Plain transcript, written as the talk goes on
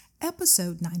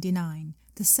Episode 99,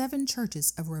 The Seven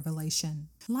Churches of Revelation.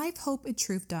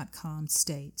 LifeHopeAndTruth.com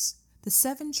states, the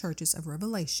seven churches of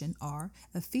Revelation are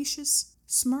Ephesus,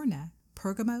 Smyrna,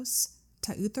 Pergamos,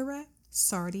 Thyatira,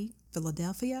 Sardis,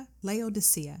 Philadelphia,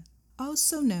 Laodicea,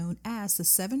 also known as the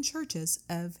seven churches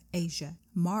of Asia,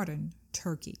 modern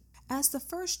Turkey. As the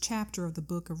first chapter of the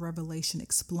book of Revelation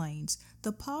explains,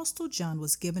 the Apostle John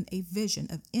was given a vision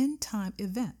of end-time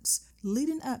events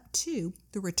leading up to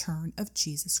the return of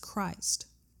Jesus Christ.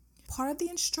 Part of the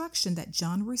instruction that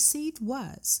John received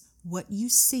was, what you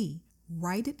see,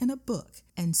 write it in a book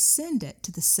and send it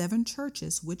to the seven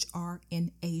churches which are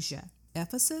in Asia: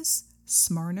 Ephesus,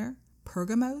 Smyrna,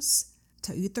 Pergamos,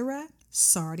 Thyatira,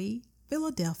 Sardis,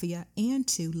 Philadelphia, and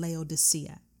to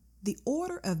Laodicea. The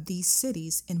order of these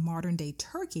cities in modern-day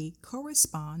Turkey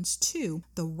corresponds to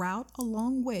the route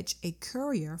along which a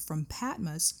courier from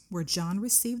Patmos, where John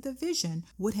received the vision,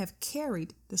 would have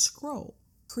carried the scroll.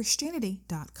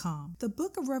 Christianity.com. The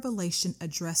book of Revelation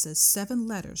addresses 7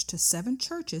 letters to 7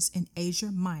 churches in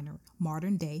Asia Minor,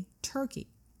 modern-day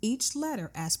Turkey. Each letter,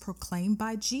 as proclaimed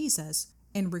by Jesus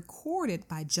and recorded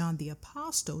by John the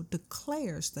Apostle,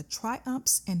 declares the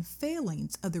triumphs and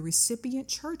failings of the recipient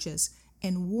churches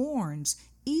and warns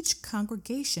each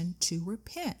congregation to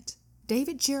repent.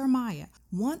 David Jeremiah,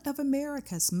 one of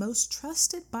America's most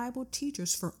trusted Bible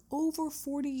teachers for over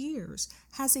 40 years,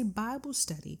 has a Bible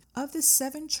study of the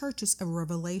 7 churches of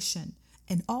Revelation,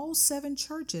 and all 7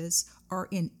 churches are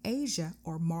in Asia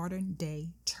or modern-day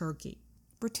Turkey.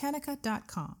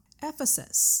 Britannica.com.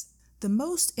 Ephesus, the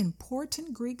most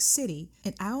important Greek city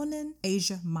in Ionian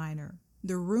Asia Minor,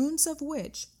 the ruins of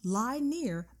which lie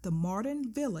near the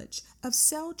modern village of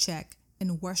Selçuk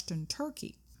in western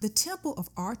Turkey. The temple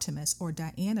of Artemis or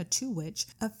Diana, to which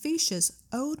Ephesus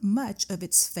owed much of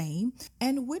its fame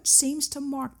and which seems to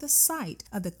mark the site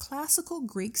of the classical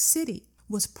Greek city,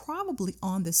 was probably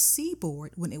on the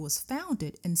seaboard when it was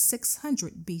founded in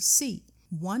 600 BC,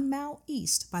 1 mile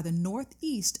east by the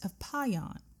northeast of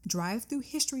Pion.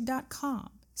 DriveThroughHistory.com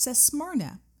says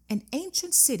Smyrna, an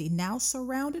ancient city now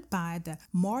surrounded by the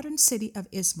modern city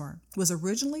of Izmir, was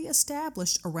originally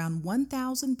established around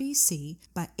 1000 BC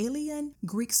by alien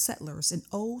Greek settlers in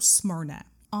Old Smyrna,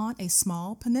 on a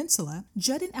small peninsula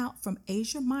jutting out from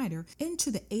Asia Minor into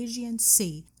the Aegean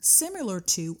Sea, similar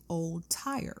to Old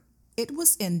Tyre. It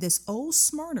was in this Old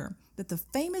Smyrna that the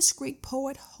famous Greek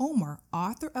poet Homer,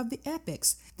 author of the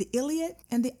epics, the Iliad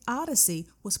and the Odyssey,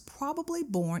 was probably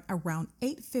born around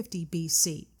 850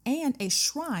 BC, and a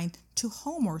shrine to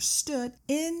Homer stood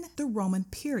in the Roman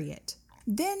period.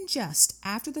 Then, just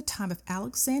after the time of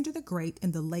Alexander the Great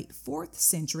in the late 4th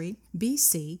century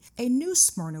BC, a new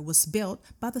Smyrna was built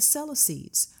by the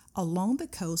Seleucids along the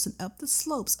coast and up the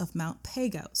slopes of Mount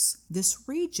Pagos. This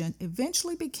region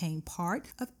eventually became part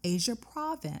of Asia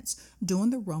Province during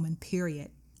the Roman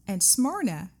period, and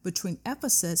Smyrna, between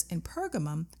Ephesus and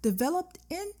Pergamum, developed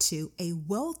into a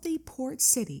wealthy port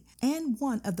city and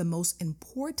one of the most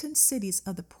important cities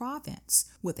of the province,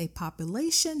 with a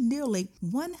population nearly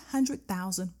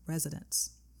 100,000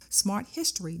 residents.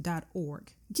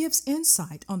 SmartHistory.org gives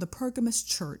insight on the Pergamus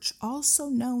Church, also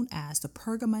known as the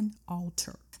Pergamon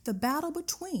Altar, the battle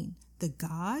between the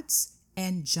gods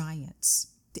and giants.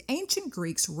 The ancient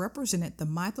Greeks represented the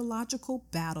mythological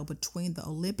battle between the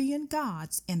Olympian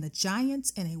gods and the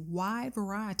giants in a wide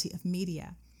variety of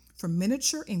media, from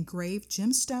miniature engraved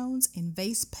gemstones and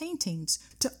vase paintings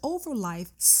to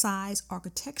overlife-size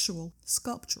architectural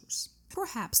sculptures.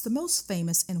 Perhaps the most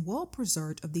famous and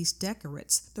well-preserved of these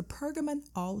decorates, the Pergamon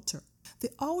Altar.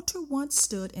 The altar once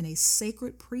stood in a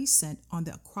sacred precinct on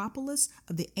the Acropolis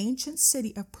of the ancient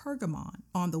city of Pergamon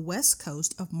on the west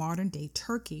coast of modern-day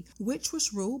Turkey, which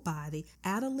was ruled by the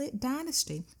Adalid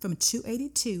dynasty from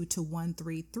 282 to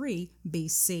 133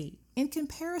 BC. In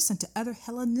comparison to other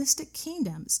Hellenistic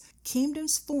kingdoms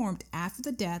formed after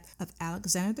the death of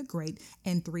Alexander the Great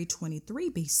in 323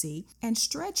 BC and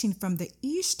stretching from the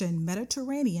eastern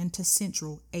Mediterranean to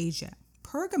Central Asia,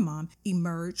 Pergamon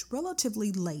emerged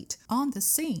relatively late on the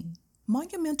scene.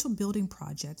 Monumental building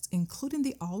projects, including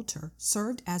the altar,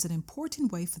 served as an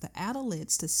important way for the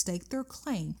Adalids to stake their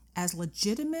claim as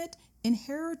legitimate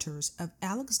inheritors of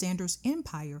Alexander's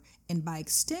empire and, by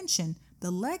extension,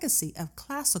 the legacy of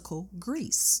classical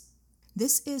Greece.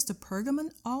 This is the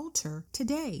Pergamon altar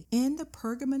today in the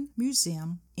Pergamon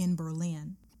Museum in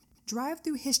Berlin.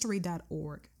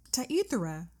 DriveThroughHistory.org.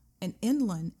 Thyatira, an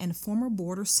inland and former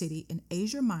border city in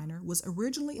Asia Minor, was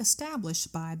originally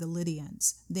established by the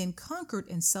Lydians, then conquered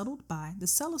and settled by the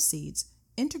Seleucids,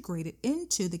 integrated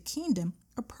into the kingdom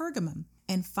of Pergamum,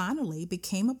 and finally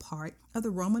became a part of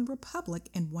the Roman Republic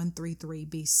in 133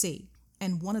 BC.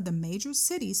 and one of the major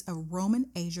cities of Roman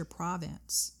Asia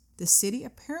province. The city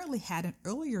apparently had an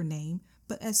earlier name,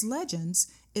 but as legends,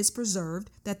 it's preserved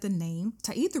that the name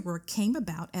Thyatira came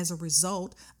about as a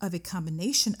result of a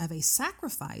combination of a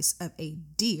sacrifice of a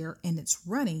deer and its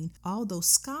running, although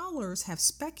scholars have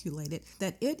speculated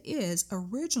that it is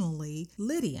originally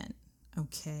Lydian.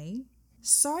 Okay.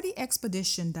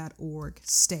 SardiExpedition.org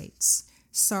states,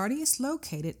 Sardi is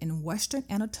located in western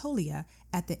Anatolia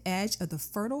at the edge of the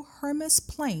fertile Hermus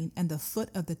Plain and the foot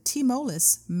of the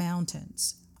Timolis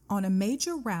Mountains, on a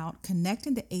major route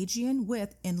connecting the Aegean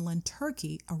with inland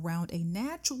Turkey around a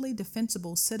naturally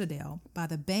defensible citadel by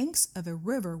the banks of a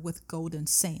river with golden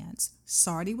sands.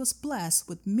 Sardi was blessed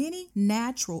with many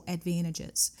natural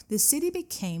advantages. The city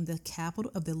became the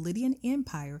capital of the Lydian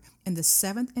Empire in the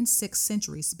 7th and 6th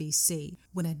centuries BC,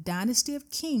 when a dynasty of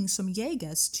kings from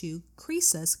Yagas to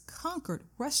Croesus conquered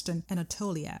western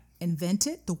Anatolia,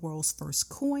 invented the world's first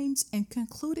coins, and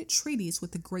concluded treaties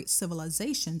with the great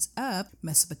civilizations of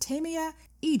Mesopotamia,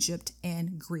 Egypt,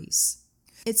 and Greece.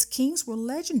 Its kings were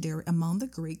legendary among the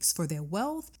Greeks for their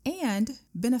wealth and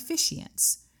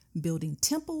beneficence, building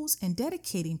temples and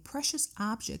dedicating precious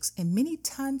objects and many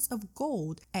tons of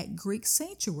gold at Greek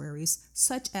sanctuaries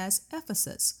such as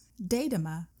Ephesus,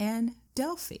 Didyma, and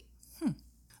Delphi.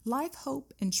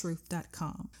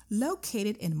 LifeHopeAndTruth.com,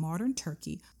 located in modern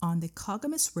Turkey on the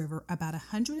Kogamus River about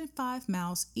 105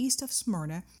 miles east of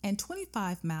Smyrna and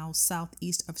 25 miles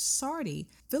southeast of Sardi,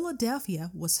 Philadelphia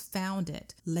was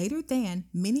founded, later than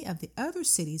many of the other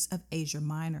cities of Asia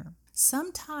Minor.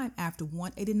 Sometime after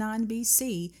 189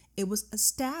 BC, it was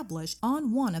established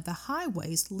on one of the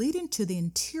highways leading to the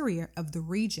interior of the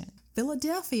region.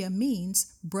 Philadelphia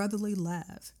means brotherly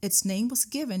love. Its name was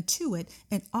given to it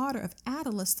in honor of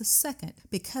Attalus II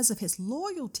because of his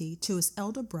loyalty to his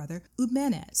elder brother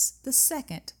Eumenes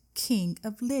II, king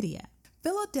of Lydia.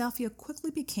 Philadelphia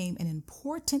quickly became an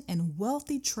important and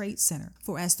wealthy trade center,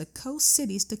 for as the coast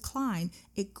cities declined,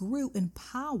 it grew in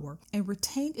power and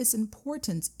retained its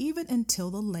importance even until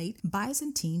the late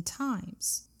Byzantine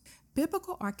times.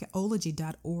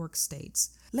 BiblicalArchaeology.org states,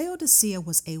 Laodicea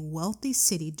was a wealthy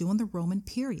city during the Roman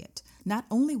period. Not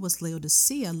only was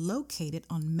Laodicea located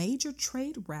on major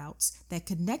trade routes that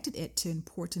connected it to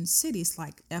important cities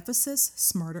like Ephesus,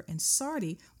 Smyrna, and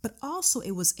Sardi, but also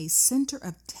it was a center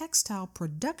of textile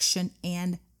production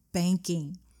and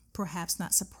banking. Perhaps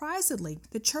not surprisingly,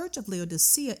 the Church of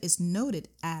Laodicea is noted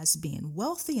as being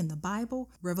wealthy in the Bible,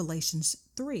 Revelations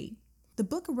 3. The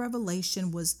book of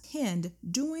Revelation was penned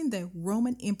during the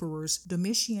Roman Emperor's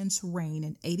Domitian's reign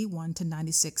in 81 to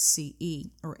 96 CE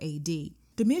or AD.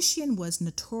 Domitian was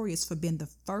notorious for being the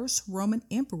first Roman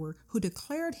emperor who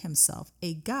declared himself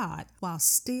a god while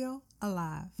still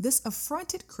alive. This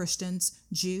affronted Christians,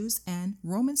 Jews, and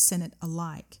Roman Senate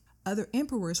alike. Other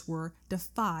emperors were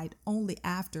defied only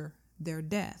after their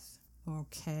death.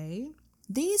 Okay.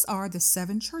 These are the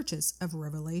 7 churches of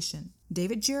Revelation.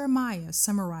 David Jeremiah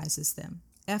summarizes them.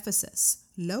 Ephesus,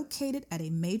 located at a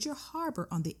major harbor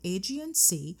on the Aegean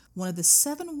Sea, one of the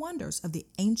 7 wonders of the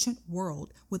ancient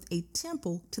world, with a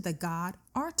temple to the god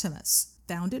Artemis,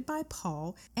 founded by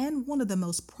Paul, and one of the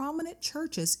most prominent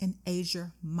churches in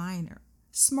Asia Minor.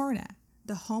 Smyrna,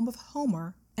 the home of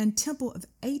Homer and temple of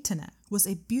Athena, was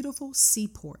a beautiful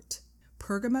seaport.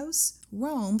 Pergamos,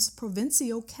 Rome's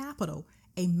provincial capital,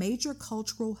 a major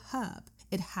cultural hub.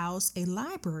 It housed a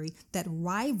library that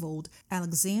rivaled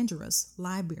Alexandra's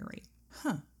library.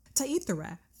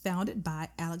 Thyatira, founded by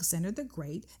Alexander the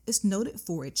Great, is noted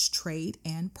for its trade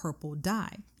and purple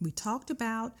dye. We talked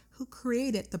about who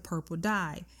created the purple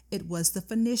dye. It was the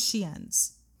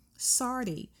Phoenicians.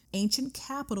 Sardi, ancient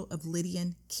capital of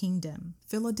Lydian kingdom.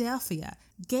 Philadelphia,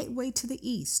 gateway to the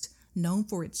east, known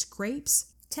for its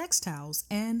grapes, textiles,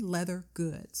 and leather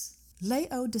goods.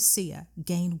 Laodicea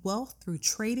gained wealth through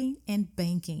trading and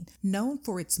banking, known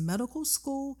for its medical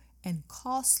school and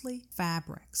costly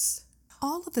fabrics.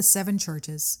 All of the 7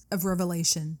 churches of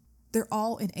Revelation, they're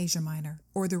all in Asia Minor,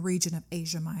 or the region of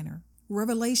Asia Minor.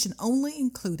 Revelation only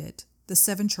included the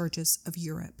 7 churches of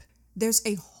Europe. There's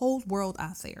a whole world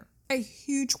out there, a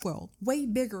huge world, way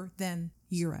bigger than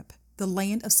Europe. The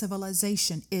land of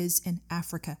civilization is in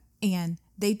Africa, and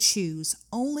they choose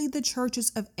only the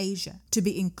churches of Asia to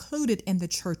be included in the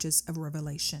churches of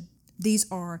Revelation.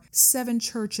 These are 7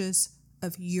 churches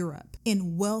of Europe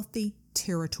in wealthy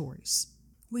territories.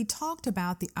 We talked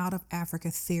about the out of Africa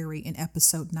theory in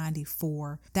episode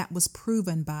 94 that was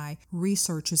proven by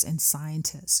researchers and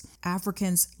scientists.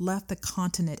 Africans left the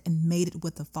continent and mated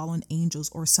with the fallen angels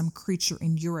or some creature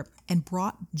in Europe and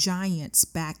brought giants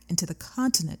back into the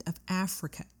continent of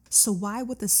Africa. So why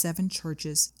would the 7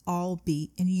 churches all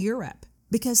be in Europe?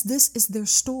 because this is their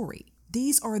story.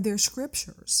 These are their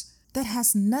scriptures. That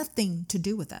has nothing to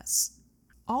do with us.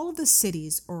 All of the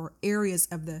cities or areas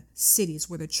of the cities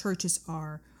where the churches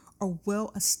are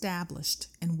well established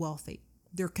and wealthy.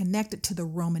 They're connected to the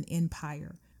Roman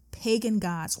Empire. Pagan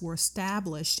gods were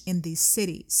established in these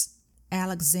cities.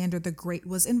 Alexander the Great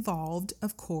was involved,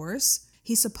 of course.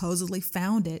 He supposedly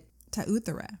founded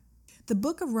Teuthera. The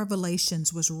book of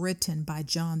Revelations was written by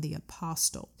John the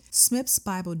Apostle. Smith's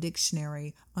Bible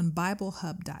Dictionary on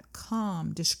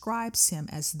BibleHub.com describes him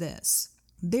as this: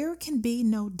 there can be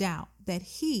no doubt that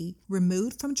he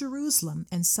removed from Jerusalem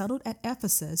and settled at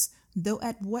Ephesus, though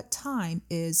at what time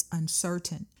is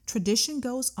uncertain. Tradition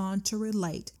goes on to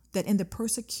relate that in the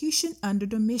persecution under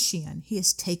Domitian, he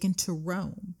is taken to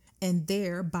Rome, and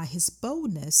there, by his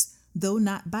boldness, though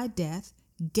not by death,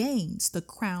 gains the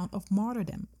crown of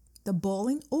martyrdom. The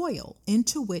boiling oil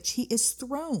into which he is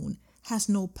thrown has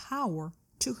no power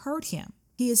to hurt him.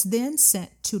 He is then sent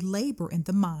to labor in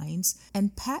the mines,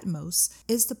 and Patmos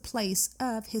is the place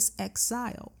of his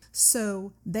exile.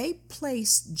 So they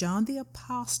placed John the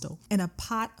Apostle in a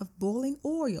pot of boiling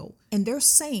oil, and they're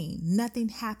saying nothing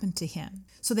happened to him.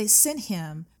 So they sent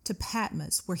him to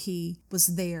Patmos, where he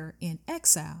was there in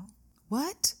exile.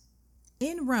 What?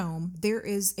 In Rome, there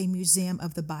is a museum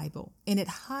of the Bible, and it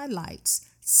highlights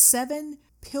 7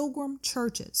 pilgrim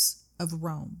churches of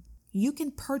Rome. You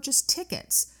can purchase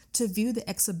tickets to view the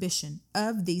exhibition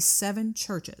of these 7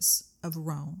 churches of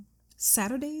Rome.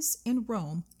 Saturdays in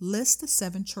Rome list the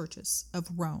 7 churches of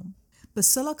Rome: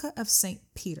 Basilica of St.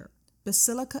 Peter,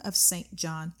 Basilica of St.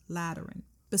 John Lateran,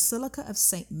 Basilica of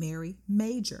St. Mary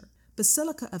Major,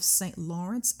 Basilica of St.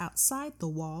 Lawrence outside the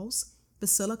walls,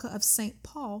 Basilica of St.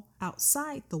 Paul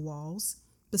outside the walls,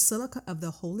 Basilica of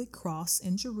the Holy Cross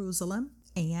in Jerusalem,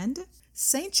 and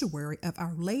Sanctuary of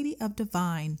Our Lady of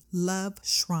Divine Love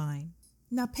Shrine.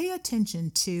 Now pay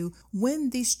attention to when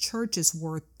these churches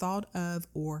were thought of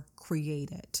or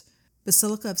created.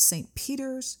 Basilica of St.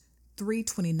 Peter's,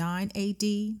 329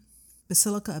 AD.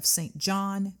 Basilica of St.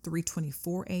 John,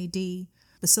 324 AD.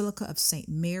 Basilica of St.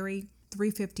 Mary,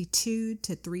 352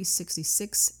 to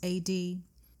 366 AD.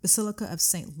 Basilica of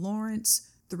St. Lawrence,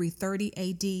 330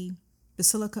 AD.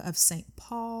 Basilica of St.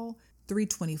 Paul,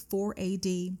 324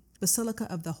 AD. Basilica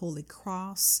of the Holy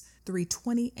Cross,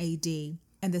 320 AD.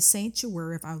 And the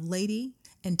Sanctuary of Our Lady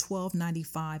in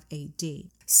 1295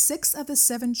 AD. 6 of the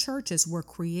 7 churches were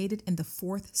created in the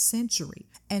 4th century,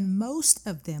 and most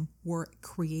of them were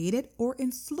created or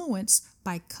influenced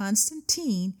by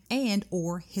Constantine and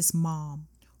or his mom.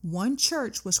 1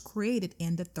 church was created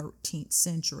in the 13th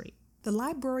century. The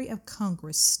Library of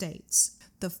Congress states,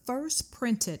 the first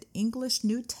printed English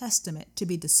New Testament to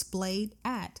be displayed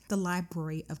at the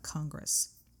Library of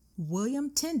Congress.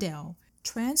 William Tyndale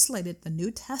translated the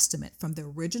New Testament from the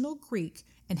original Greek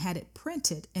and had it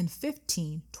printed in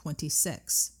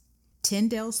 1526.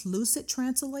 Tyndale's lucid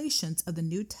translations of the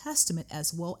New Testament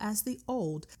as well as the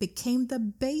Old became the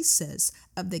basis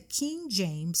of the King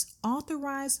James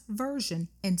Authorized Version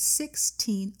in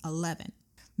 1611.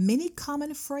 Many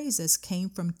common phrases came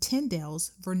from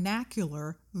Tyndale's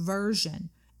vernacular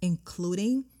version,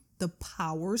 including the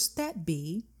powers that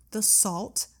be, the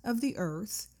salt of the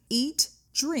earth, eat,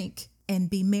 drink, and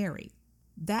be merry.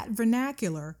 That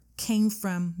vernacular came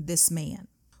from this man.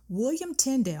 William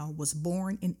Tyndale was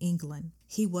born in England.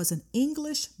 He was an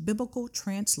English biblical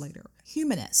translator,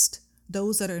 humanist,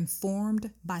 those that are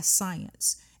informed by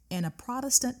science, and a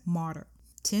Protestant martyr.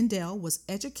 Tyndale was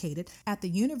educated at the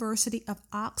University of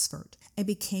Oxford and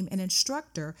became an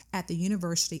instructor at the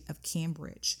University of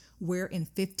Cambridge, where in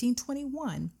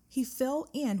 1521 he fell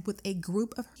in with a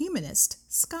group of humanist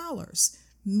scholars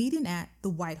meeting at the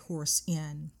White Horse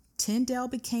Inn. Tyndale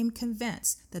became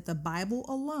convinced that the Bible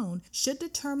alone should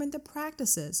determine the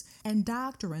practices and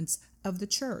doctrines of the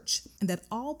church, and that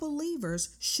all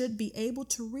believers should be able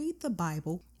to read the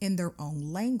Bible in their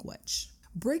own language.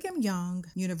 Brigham Young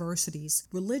University's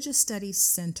Religious Studies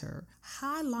Center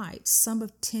highlights some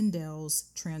of Tyndale's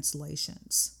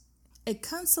translations. A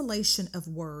constellation of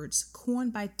words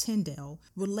coined by Tyndale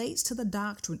relates to the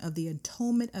doctrine of the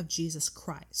atonement of Jesus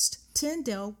Christ.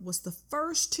 Tyndale was the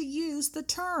first to use the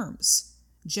terms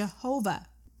Jehovah,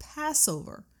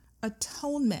 Passover,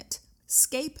 atonement,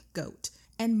 scapegoat,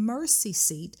 and mercy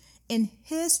seat in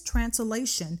his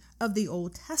translation of the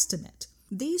Old Testament.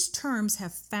 These terms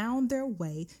have found their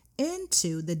way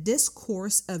into the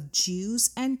discourse of Jews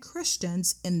and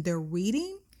Christians in their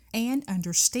reading and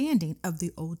understanding of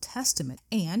the Old Testament,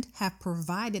 and have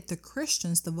provided the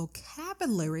Christians the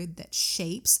vocabulary that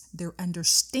shapes their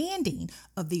understanding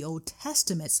of the Old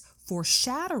Testament's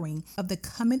foreshadowing of the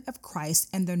coming of Christ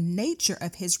and the nature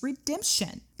of his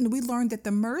redemption. And we learned that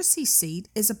the mercy seat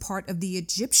is a part of the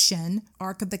Egyptian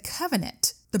Ark of the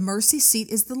Covenant. The mercy seat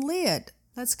is the lid.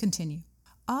 Let's continue.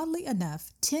 Oddly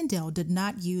enough, Tyndale did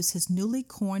not use his newly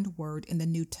coined word in the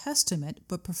New Testament,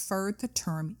 but preferred the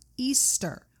term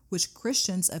Easter, which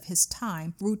Christians of his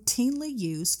time routinely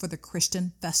used for the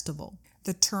Christian festival.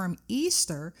 The term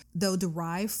Easter, though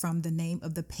derived from the name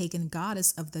of the pagan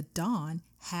goddess of the dawn,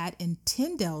 had in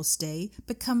Tyndale's day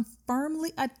become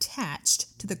firmly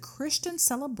attached to the Christian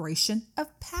celebration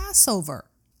of Passover.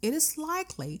 It is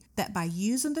likely that by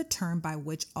using the term by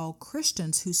which all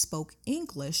Christians who spoke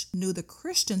English knew the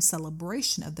Christian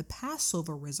celebration of the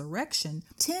Passover resurrection,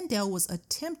 Tyndale was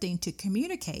attempting to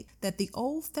communicate that the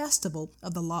old festival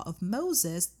of the law of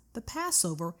Moses, the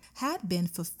Passover, had been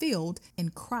fulfilled in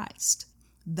Christ.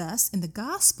 Thus, in the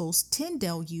Gospels,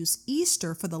 Tyndale used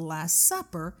Easter for the Last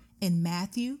Supper in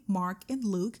Matthew, Mark, and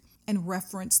Luke, and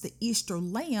referenced the Easter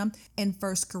lamb in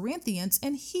 1 Corinthians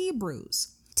and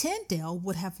Hebrews. Tyndale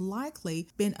would have likely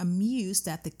been amused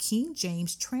that the King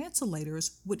James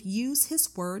translators would use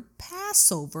his word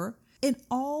Passover in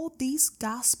all these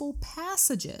gospel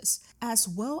passages, as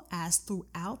well as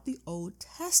throughout the Old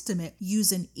Testament,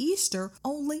 using Easter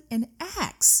only in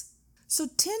Acts. So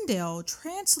Tyndale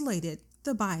translated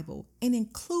the Bible and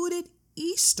included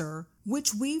Easter,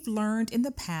 which we've learned in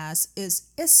the past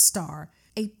is Ishtar,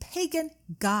 a pagan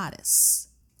goddess.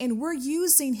 And we're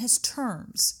using his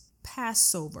terms,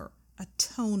 Passover,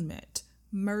 atonement,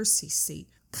 mercy seat,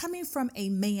 coming from a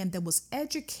man that was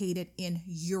educated in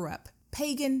Europe.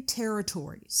 Pagan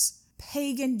territories,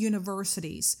 pagan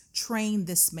universities trained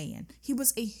this man. He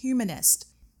was a humanist.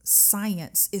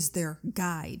 Science is their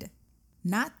guide,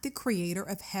 not the creator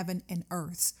of heaven and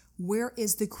earth. Where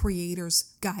is the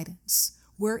creator's guidance?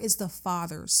 Where is the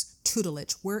Father's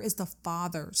tutelage? Where is the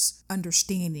Father's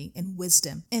understanding and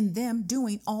wisdom in them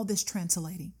doing all this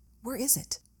translating? Where is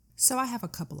it? So I have a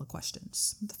couple of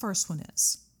questions. The first one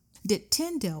is, did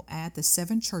Tyndale add the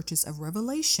 7 churches of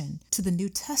Revelation to the New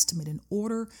Testament in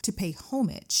order to pay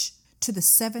homage to the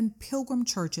 7 pilgrim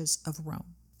churches of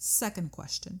Rome? Second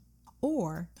question.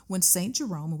 Or when St.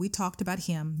 Jerome, and we talked about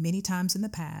him many times in the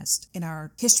past in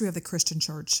our history of the Christian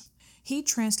church, he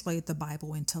translated the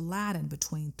Bible into Latin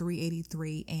between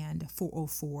 383 and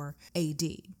 404 AD.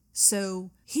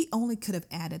 So he only could have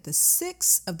added the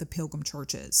 6 of the pilgrim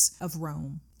churches of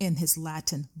Rome in his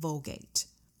Latin Vulgate.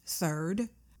 Third,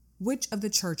 which of the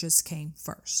churches came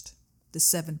first? The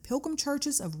 7 pilgrim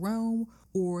churches of Rome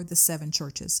or the 7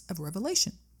 churches of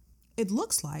Revelation? It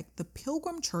looks like the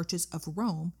pilgrim churches of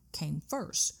Rome came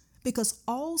first because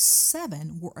all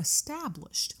 7 were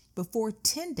established before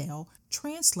Tyndale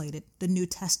translated the New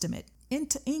Testament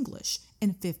into English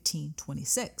in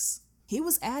 1526. He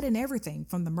was adding everything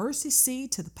from the mercy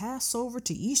seat to the Passover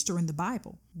to Easter in the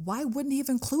Bible. Why wouldn't he have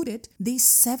included these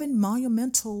 7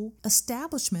 monumental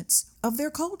establishments of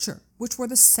their culture, which were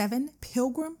the 7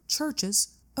 pilgrim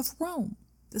churches of Rome?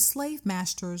 The slave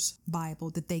master's Bible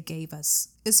that they gave us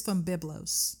is from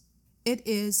Biblos. It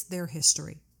is their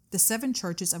history. The 7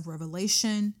 churches of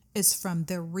Revelation is from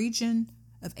their region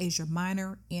of Asia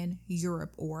Minor in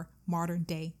Europe or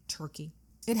modern-day Turkey.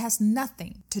 It has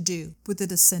nothing to do with the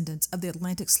descendants of the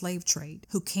Atlantic slave trade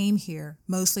who came here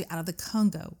mostly out of the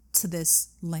Congo to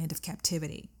this land of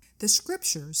captivity. The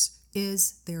scriptures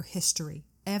is their history.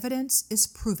 Evidence is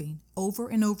proving over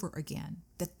and over again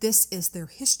that this is their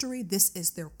history, this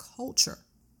is their culture.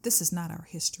 This is not our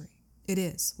history. It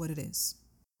is what it is.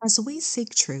 As we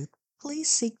seek truth,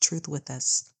 please seek truth with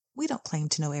us. We don't claim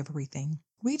to know everything.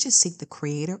 We just seek the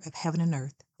creator of heaven and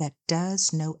earth that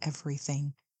does know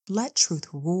everything. Let truth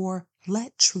roar,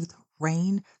 let truth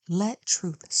reign, let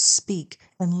truth speak,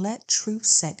 and let truth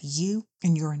set you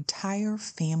and your entire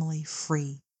family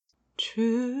free.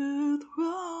 Truth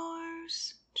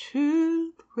roars,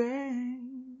 truth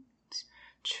reigns,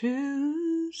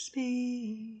 truth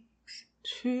speaks,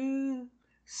 truth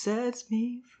sets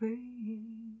me free.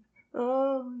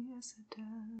 Oh, yes it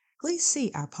does. Please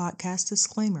see our podcast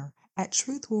disclaimer at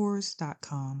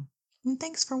truthwars.com. And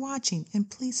thanks for watching, and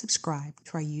please subscribe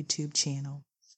to our YouTube channel.